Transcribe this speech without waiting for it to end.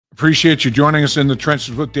Appreciate you joining us in the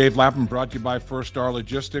trenches with Dave Lapham, brought to you by First Star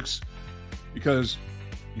Logistics, because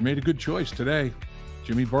you made a good choice today.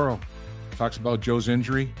 Jimmy Burrow talks about Joe's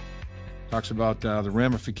injury, talks about the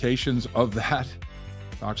ramifications of that,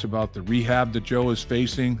 talks about the rehab that Joe is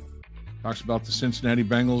facing, talks about the Cincinnati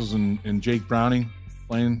Bengals and Jake Browning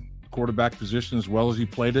playing the quarterback position as well as he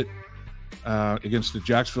played it against the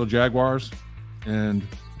Jacksonville Jaguars, and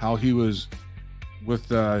how he was with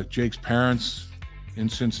Jake's parents in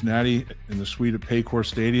Cincinnati in the suite at Paycor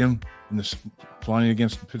Stadium and playing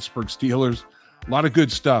against the Pittsburgh Steelers. A lot of good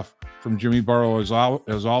stuff from Jimmy Burrow as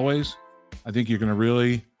always. I think you're going to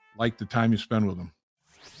really like the time you spend with him.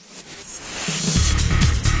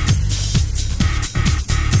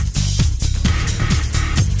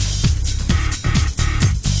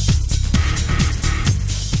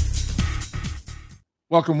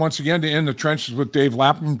 Welcome once again to In the Trenches with Dave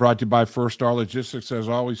Lapham, brought to you by First Star Logistics. As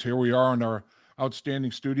always, here we are in our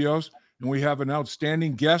outstanding studios, and we have an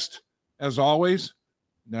outstanding guest, as always,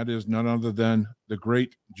 and that is none other than the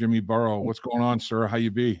great Jimmy Burrow. What's going on, sir? How you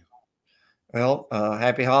be? Well,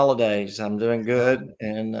 happy holidays. I'm doing good,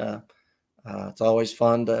 and it's always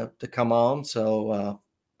fun to come on, so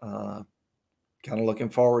kind of looking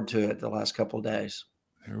forward to it the last couple of days.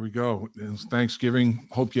 There we go. It's Thanksgiving.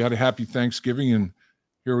 Hope you had a happy Thanksgiving, and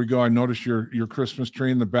here we go. I noticed your Christmas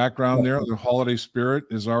tree in the background there. The holiday spirit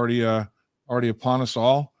is already upon us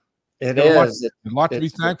all. It is. A lot to be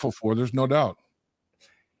thankful for. There's no doubt.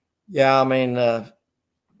 Yeah, I mean,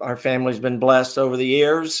 our family's been blessed over the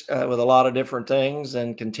years with a lot of different things,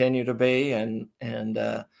 and continue to be, and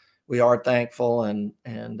we are thankful, and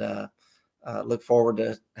look forward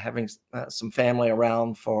to having some family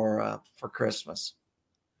around for Christmas.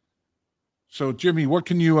 So, Jimmy, what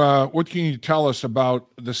can you tell us about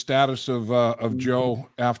the status of Joe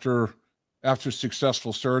after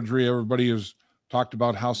successful surgery? Everybody has talked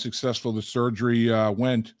about how successful the surgery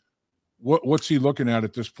went. What's he looking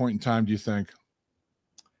at this point in time, do you think?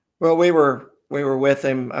 Well, we were with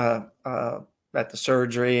him at the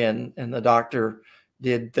surgery, and the doctor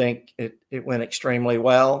did think it went extremely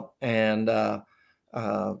well, and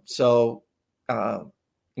so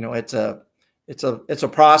you know, it's a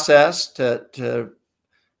process to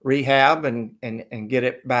rehab and get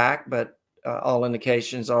it back, but all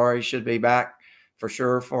indications are he should be back for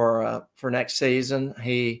sure for next season.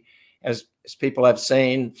 He, as people have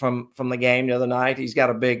seen from the game the other night, he's got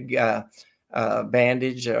a big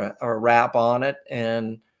bandage or wrap on it,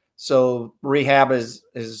 and so rehab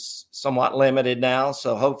is somewhat limited now.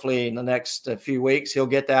 So hopefully in the next few weeks he'll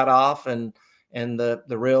get that off, and the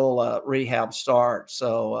real rehab starts.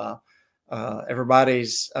 So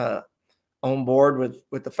everybody's on board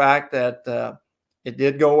with the fact that it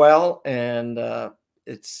did go well, and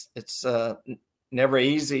it's never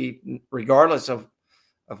easy, regardless of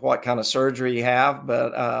what kind of surgery you have.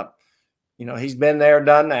 But you know, he's been there,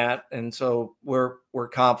 done that, and so we're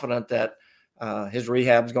confident that his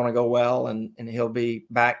rehab is going to go well, and he'll be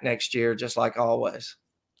back next year, just like always.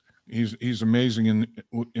 He's amazing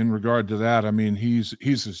in regard to that. I mean, he's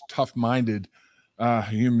as tough-minded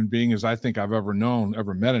human being as I think I've ever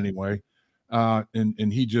met anyway.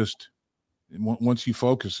 And he just, once he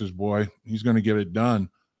focuses, boy, he's going to get it done.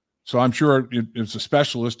 So I'm sure it's a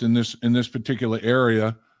specialist in this particular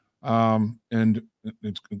area, and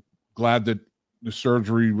it's glad that the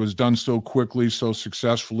surgery was done so quickly, so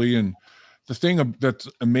successfully. And the thing that's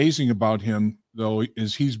amazing about him, though,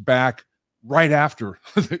 is he's back right after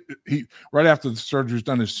right after the surgery's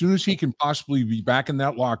done. As soon as he can possibly be back in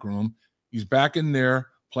that locker room, he's back in there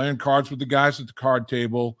playing cards with the guys at the card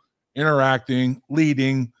table, interacting,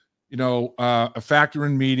 leading, you know, a factor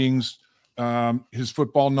in meetings. His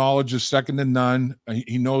football knowledge is second to none.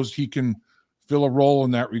 He knows he can fill a role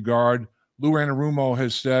in that regard. Lou Anarumo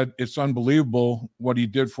has said it's unbelievable what he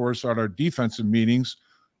did for us at our defensive meetings,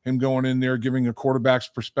 him going in there, giving a quarterback's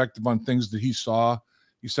perspective on things that he saw.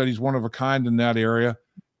 He said he's one of a kind in that area.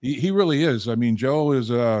 He really is. I mean, Joe is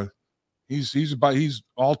he's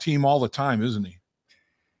all team all the time, isn't he?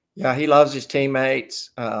 Yeah, he loves his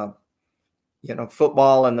teammates. You know,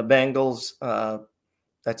 football and the Bengals,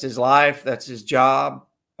 that's his life. That's his job.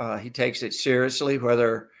 He takes it seriously,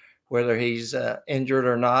 whether he's injured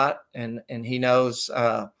or not, and he knows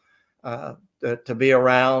to be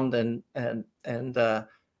around and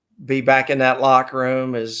be back in that locker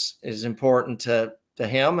room is important to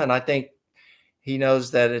him, and I think he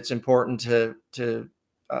knows that it's important to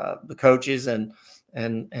the coaches and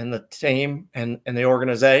the team and the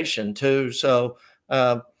organization too. So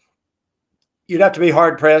you'd have to be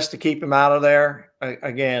hard pressed to keep him out of there.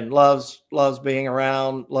 Again, loves being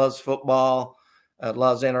around, loves football,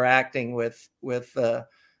 loves interacting with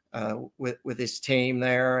with his team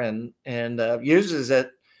there, and uses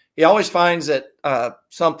it. He always finds it an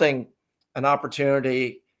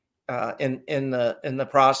opportunity in the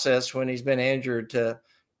process when he's been injured to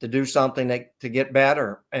do something to get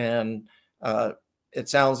better. And it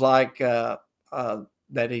sounds like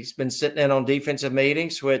that he's been sitting in on defensive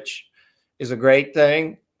meetings, which is a great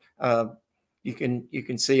thing. You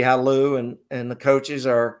can see how Lou and the coaches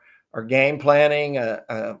are game planning,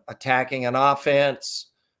 attacking an offense,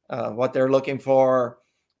 what they're looking for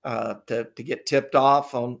to get tipped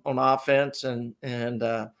off on offense, and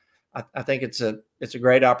I think it's a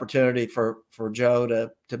great opportunity for Joe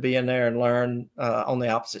to be in there and learn on the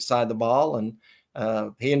opposite side of the ball,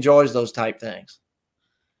 and he enjoys those type things.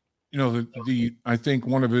 You know, I think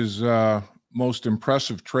one of his most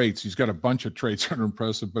impressive traits, he's got a bunch of traits that are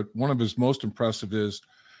impressive, but one of his most impressive is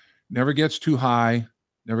never gets too high,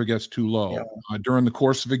 never gets too low. Yeah. During the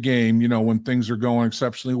course of a game, you know, when things are going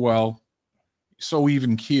exceptionally well, so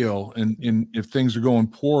even keel, and if things are going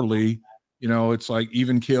poorly, you know, it's like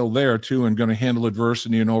even keel there too, and going to handle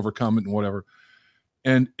adversity and overcome it and whatever.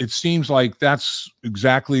 And it seems like that's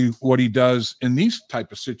exactly what he does in these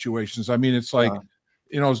type of situations. I mean, it's like,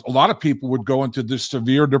 you know, a lot of people would go into this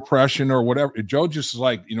severe depression or whatever. Joe just is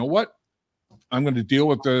like, you know what? I'm going to deal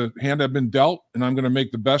with the hand I've been dealt, and I'm going to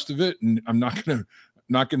make the best of it. And I'm not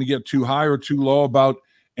going to get too high or too low about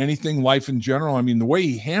anything, life in general. I mean, the way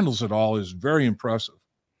he handles it all is very impressive.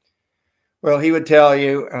 Well, he would tell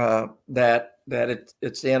you that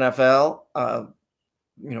it's the NFL.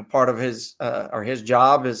 You know, part of his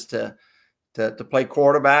job is to play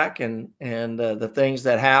quarterback, and the things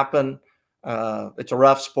that happen. It's a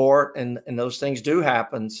rough sport, and those things do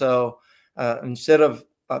happen. So instead of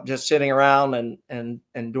just sitting around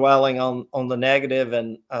and dwelling on the negative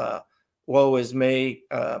and woe is me,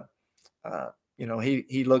 you know,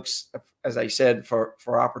 he looks, as I said, for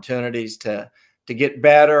opportunities to get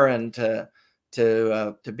better and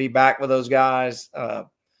to be back with those guys.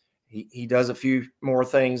 He does a few more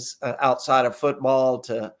things outside of football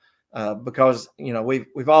because, you know,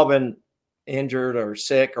 we've all been injured or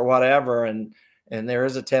sick or whatever, and there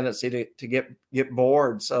is a tendency to get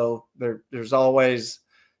bored. So there's always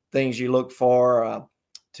things you look for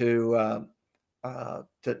to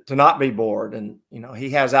not be bored. And you know, he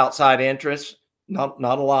has outside interests, not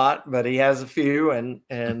a lot, but he has a few, and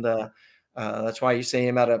that's why you see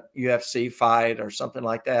him at a UFC fight or something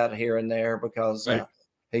like that here and there, because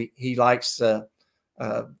he likes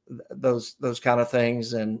those kind of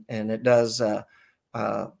things, and it does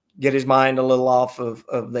get his mind a little off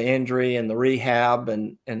of the injury and the rehab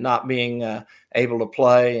and not being able to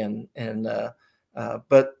play.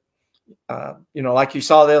 But you know, like you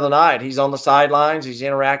saw the other night, he's on the sidelines, he's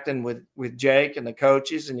interacting with Jake and the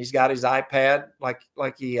coaches, and he's got his iPad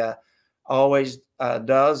like he always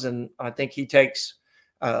does. And I think he takes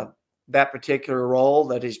that particular role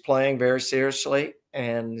that he's playing very seriously,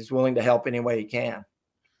 and is willing to help any way he can.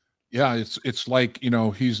 Yeah, it's like, you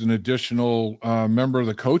know, he's an additional member of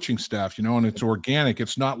the coaching staff, you know, and it's organic.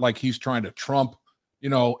 It's not like he's trying to trump, you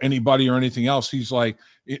know, anybody or anything else. He's like,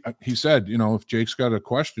 he said, you know, if Jake's got a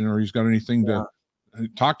question or he's got anything to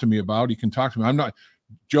talk to me about, he can talk to me.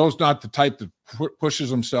 Joe's not the type that pushes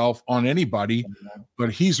himself on anybody, but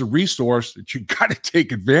he's a resource that you got to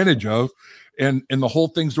take advantage of. And the whole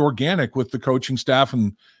thing's organic with the coaching staff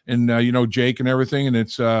and you know, Jake and everything. And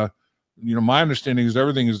it's, you know, my understanding is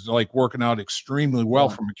everything is like working out extremely well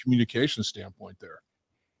from a communication standpoint there.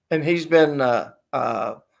 And he's been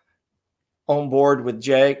on board with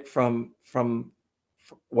Jake from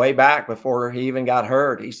way back before he even got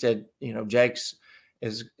hurt. He said, you know, Jake's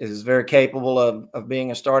is very capable of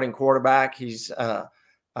being a starting quarterback. He's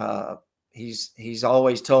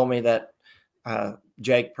always told me that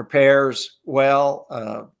Jake prepares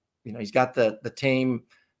well. You know, he's got the team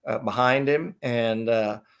behind him, and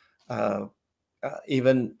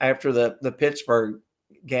even after the Pittsburgh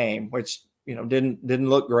game, which, you know, didn't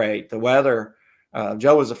look great, the weather,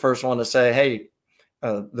 Joe was the first one to say, hey,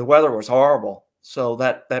 the weather was horrible. So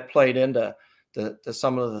that played into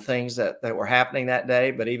some of the things that were happening that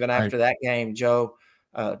day. But even after that game, Joe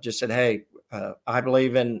just said, hey, I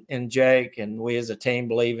believe in Jake, and we as a team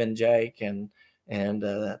believe in Jake, and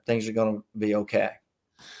things are going to be okay.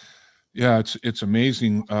 Yeah, it's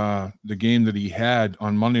amazing the game that he had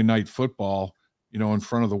on Monday Night Football, you know, in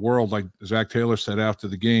front of the world. Like Zach Taylor said after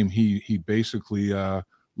the game, he basically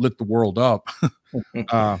lit the world up.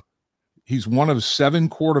 He's one of 7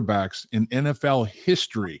 quarterbacks in NFL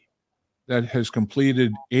history that has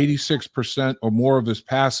completed 86% or more of his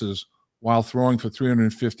passes while throwing for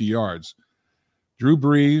 350 yards. Drew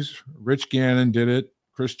Brees, Rich Gannon did it.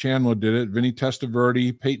 Chris Chandler did it, Vinny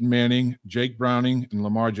Testaverde, Peyton Manning, Jake Browning, and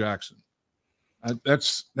Lamar Jackson.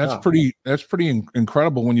 That's pretty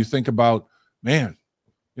incredible when you think about, man,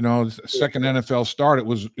 you know, second NFL start. It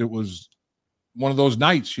was one of those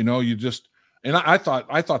nights, you know, you just, and I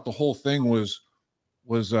thought the whole thing was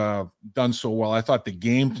done so well. I thought the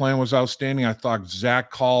game plan was outstanding. I thought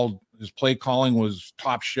Zach his play calling was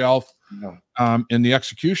top shelf. And the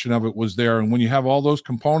execution of it was there. And when you have all those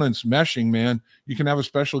components meshing, man, you can have a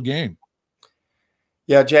special game.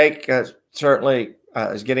 Yeah, Jake certainly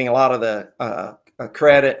is getting a lot of the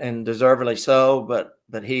credit, and deservedly so.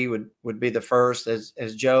 But he would be the first,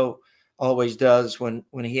 as Joe always does when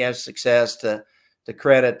he has success, to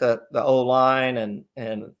credit the O-line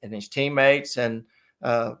and his teammates. And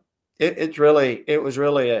it was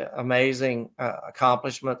really an amazing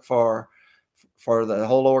accomplishment for the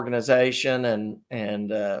whole organization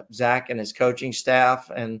and Zach and his coaching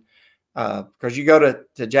staff. And because you go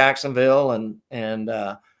to Jacksonville and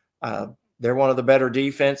they're one of the better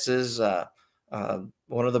defenses,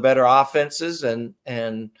 one of the better offenses,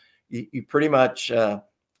 and you pretty much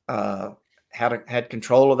had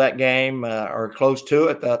control of that game or close to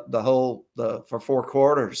it for 4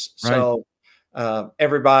 quarters. Right. So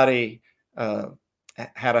everybody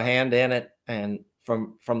had a hand in it, and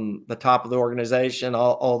from the top of the organization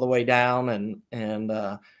all the way down, and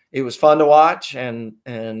it was fun to watch, and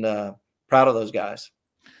proud of those guys.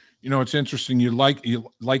 You know, it's interesting. You like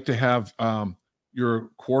to have your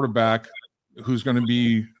quarterback, who's going to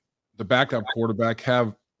be the backup quarterback,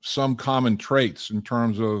 have some common traits in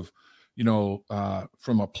terms of, you know,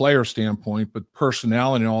 from a player standpoint, but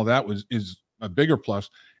personality and all that is a bigger plus.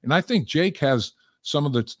 And I think Jake has some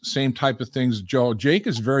of the same type of things. Jake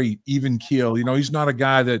is very even keel. You know, he's not a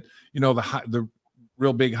guy that, you know, the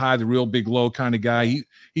real big high, the real big low kind of guy.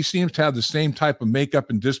 He seems to have the same type of makeup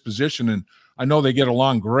and disposition, and I know they get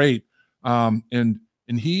along great. And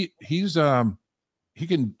he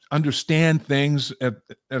can understand things at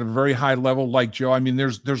a very high level, like Joe. I mean,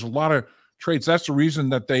 there's a lot of traits. That's the reason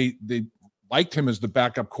that they liked him as the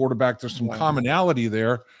backup quarterback. There's some commonality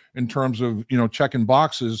there in terms of, you know, checking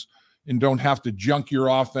boxes, and don't have to junk your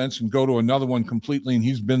offense and go to another one completely. And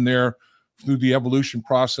he's been there through the evolution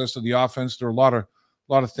process of the offense. There are a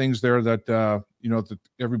lot of things there that you know, that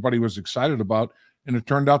everybody was excited about, and it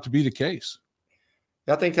turned out to be the case.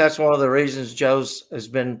 I think that's one of the reasons Joe's has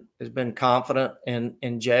been confident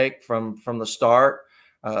in Jake from the start,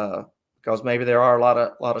 because maybe there are a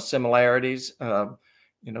lot of similarities. You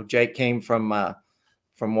know, Jake came from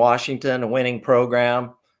Washington, a winning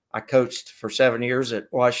program. I coached for 7 years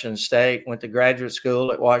at Washington State, went to graduate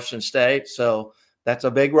school at Washington State. So that's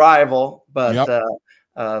a big rival, but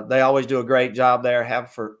they always do a great job there,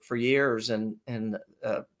 have for years. And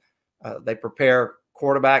they prepare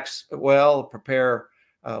quarterbacks well, prepare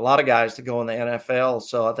a lot of guys to go in the NFL.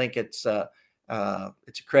 So I think it's a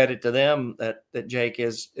credit to them that Jake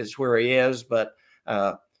is where he is. But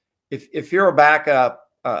if you're a backup,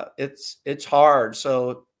 it's hard.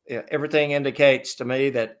 So everything indicates to me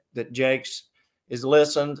that Jake's is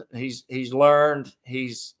listened. He's learned.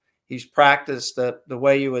 He's practiced the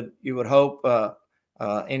way you would hope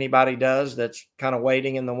anybody does that's kind of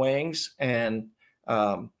waiting in the wings, and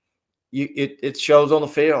it shows on the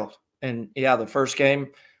field. And yeah, the first game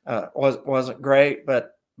wasn't great,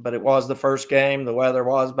 but it was the first game. The weather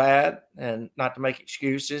was bad, and not to make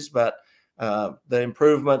excuses, but the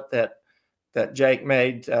improvement that Jake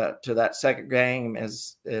made to that second game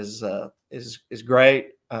is great.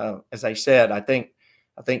 As I said, I think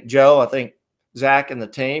Joe, Zach and the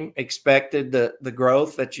team expected the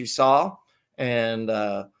growth that you saw, and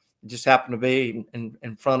it just happened to be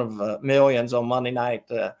in front of millions on Monday night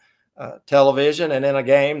television, and in a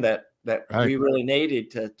game that we really needed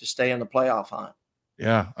to stay in the playoff hunt.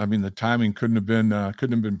 Yeah, I mean, the timing couldn't have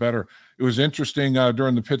been better. It was interesting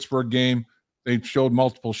during the Pittsburgh game. They showed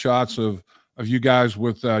multiple shots of you guys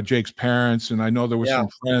with Jake's parents, and I know there was some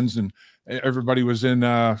friends, and everybody was in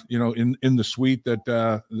you know, in the suite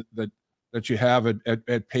that you have at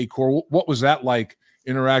Paycor. What was that like,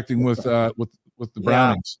 interacting with the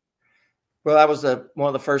Brownings? Well, that was one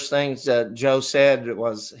of the first things Joe said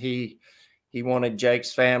was he wanted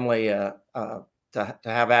Jake's family to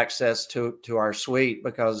have access to our suite,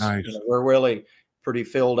 because you know, we're really pretty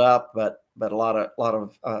filled up, but a lot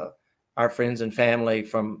of our friends and family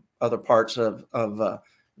from other parts of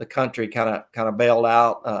the country kind of bailed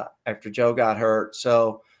out after Joe got hurt.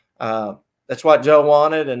 So that's what Joe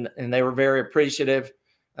wanted, and they were very appreciative.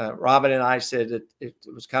 Robin and I said it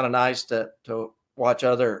was kind of nice to watch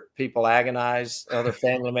other people agonize, other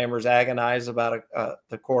family members agonize about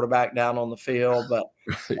the quarterback down on the field. But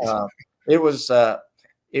it was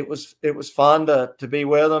it was fun to be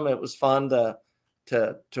with them. It was fun to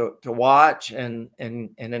watch, and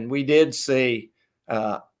then we did see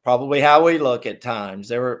probably how we look at times.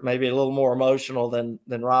 They were maybe a little more emotional than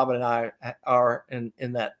Robin and I are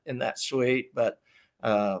in that suite, but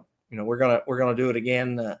we're gonna do it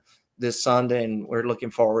again this Sunday, and we're looking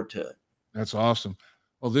forward to it. That's awesome.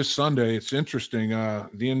 Well, this Sunday, it's interesting.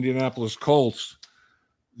 The Indianapolis Colts,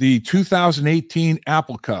 the 2018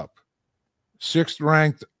 Apple Cup, 16th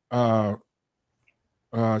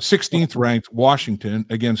ranked Washington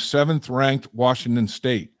against 7th ranked Washington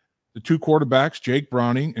State. The two quarterbacks, Jake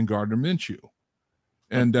Browning and Gardner Minshew.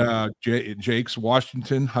 And Jake's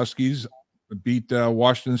Washington Huskies beat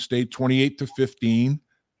Washington State 28-15.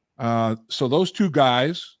 So those two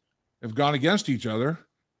guys have gone against each other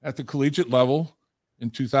at the collegiate level in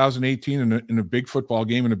 2018 in a big football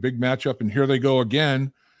game, in a big matchup. And here they go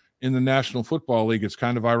again in the National Football League. It's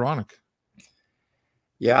kind of ironic.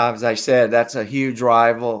 Yeah, as I said, that's a huge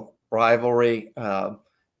rivalry.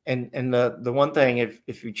 And the one thing,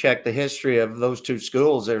 if you check the history of those two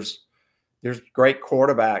schools, there's great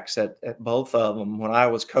quarterbacks at both of them. When I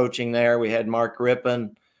was coaching there, we had Mark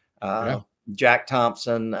Rippon, Jack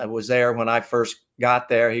Thompson was there when I first got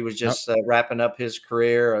there. He was just wrapping up his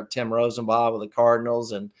career. Tim Rosenbaugh with the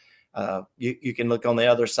Cardinals, and you can look on the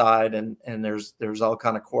other side, and there's all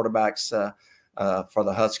kind of quarterbacks for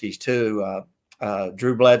the Huskies too.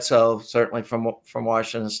 Drew Bledsoe, certainly from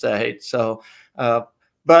Washington State. So,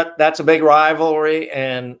 but that's a big rivalry,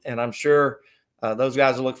 and I'm sure those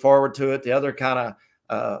guys will look forward to it. The other kind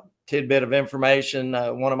of tidbit of information,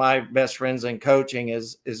 one of my best friends in coaching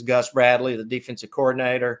is Gus Bradley, the defensive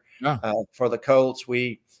coordinator for the Colts.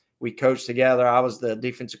 We coached together. I was the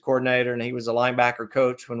defensive coordinator, and he was the linebacker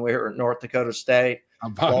coach when we were at North Dakota State.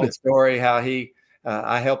 Long story how he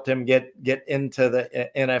I helped him get into the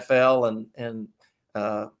NFL, and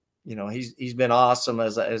he's been awesome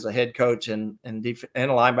as a head coach and a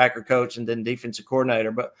linebacker coach, and then defensive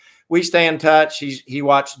coordinator. But we stay in touch. He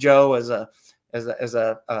watched Joe as a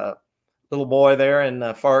little boy there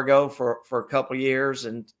in Fargo for a couple of years,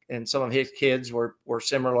 and some of his kids were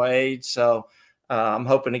similar age. So I'm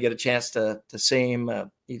hoping to get a chance to see him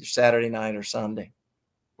either Saturday night or Sunday.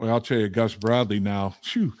 Well, I'll tell you, Gus Bradley now,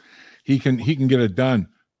 he can get it done.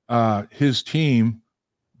 His team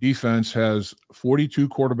defense has 42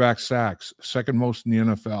 quarterback sacks, second most in the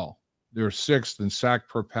NFL. They're 6th in sack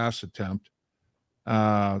per pass attempt. There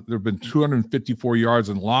have been 254 yards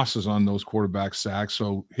and losses on those quarterback sacks.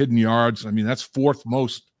 So hidden yards, I mean, that's 4th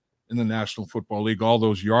most in the National Football League, all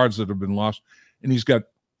those yards that have been lost. And he's got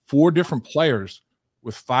 4 different players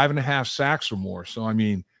with 5.5 sacks or more. So, I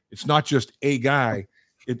mean, it's not just a guy.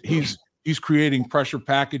 He's creating pressure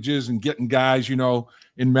packages and getting guys, in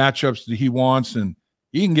matchups that he wants, and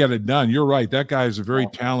he can get it done. You're right. That guy is a very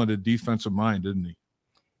talented defensive mind, isn't he?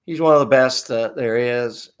 He's one of the best there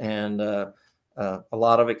is, and a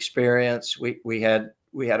lot of experience. We had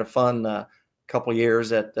a fun couple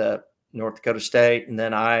years at North Dakota State, and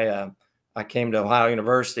then I came to Ohio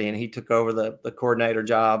University, and he took over the coordinator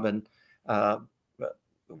job. And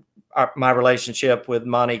my relationship with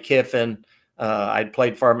Monty Kiffin, I'd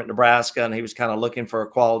played for him at Nebraska, and he was kind of looking for a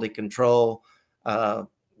quality control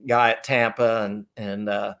guy at Tampa,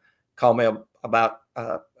 and called me about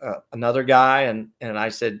another guy, and I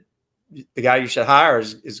said, the guy you should hire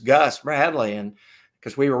is Gus Bradley, and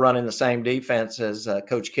because we were running the same defense as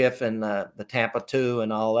Coach Kiffin, the Tampa 2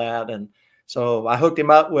 and all that, and so I hooked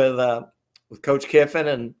him up with Coach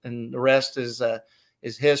Kiffin, and the rest is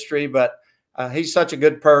history. But he's such a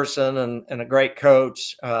good person and a great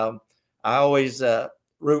coach. I always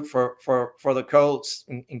root for the Colts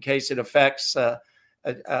in case it affects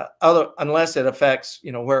unless it affects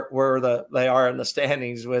where they are in the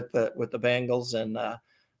standings with the Bengals, and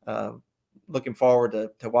looking forward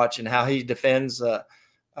to watching how he defends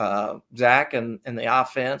Zach and the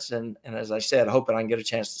offense, and as I said, hoping I can get a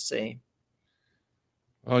chance to see him.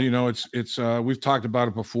 Well, it's we've talked about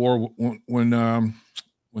it before when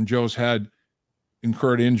Joe's had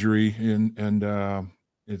incurred injury, and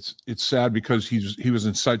it's sad because he was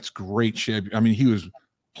in such great shape. I mean, he was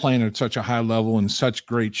playing at such a high level in such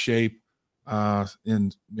great shape,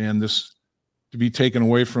 and man, this to be taken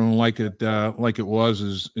away from him like it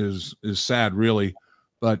was is sad, really.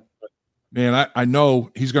 But man, I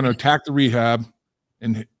know he's going to attack the rehab,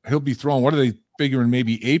 and he'll be throwing. What are they figuring?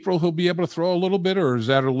 Maybe April he'll be able to throw a little bit, or is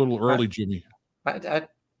that a little early, Jimmy?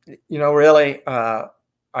 Really,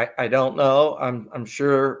 I don't know. I'm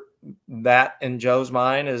sure that in Joe's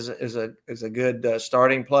mind is a good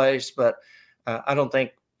starting place, but I don't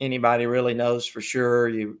think anybody really knows for sure.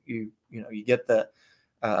 You get the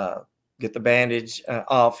get the bandage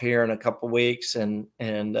off here in a couple of weeks, and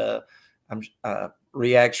I'm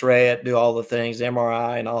re-X-ray it, do all the things,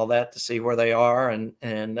 MRI and all that to see where they are.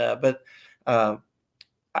 But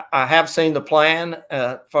I have seen the plan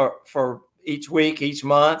for each week, each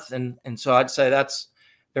month, and so I'd say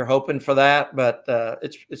they're hoping for that. But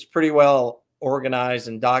it's pretty well organized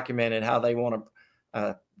and documented how they want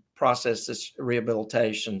to process this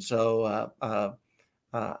rehabilitation. So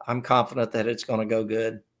I'm confident that it's going to go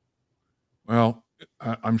good. Well,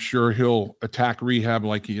 I'm sure he'll attack rehab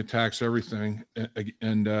like he attacks everything,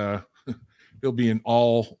 and he'll be an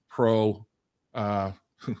all-pro,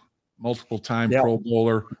 multiple-time Pro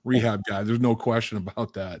Bowler rehab guy. There's no question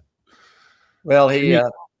about that. Well, he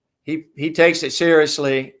takes it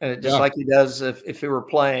seriously, just like he does if he were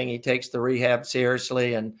playing. He takes the rehab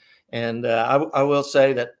seriously, and I will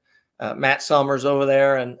say that Matt Summers over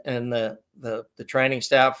there and the training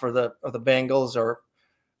staff for the Bengals are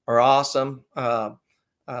awesome. You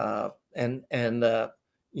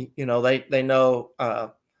know, they know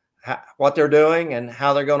what they're doing and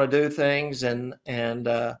how they're going to do things.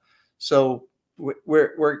 So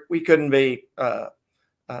we couldn't be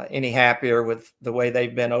any happier with the way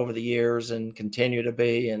they've been over the years and continue to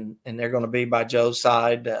be. And they're going to be by Joe's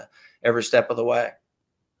side every step of the way.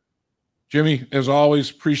 Jimmy, as always,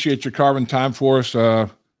 appreciate you carving time for us.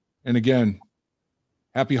 And again,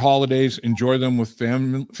 happy holidays. Enjoy them with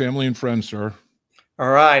family and friends, sir. All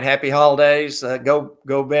right. Happy holidays. Go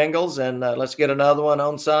Bengals, and let's get another one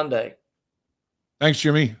on Sunday. Thanks,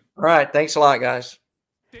 Jimmy. All right. Thanks a lot, guys.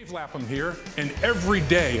 Dave Lapham here, and every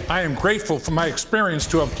day I am grateful for my experience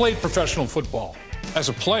to have played professional football. As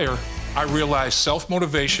a player, I realized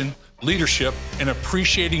self-motivation, leadership, and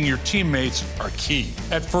appreciating your teammates are key.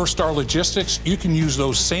 At First Star Logistics, you can use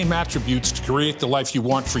those same attributes to create the life you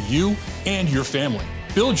want for you and your family.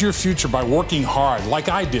 Build your future by working hard like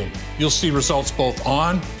I did. You'll see results both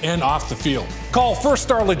on and off the field. Call First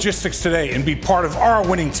Star Logistics today and be part of our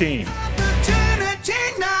winning team. Opportunity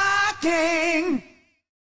knocking.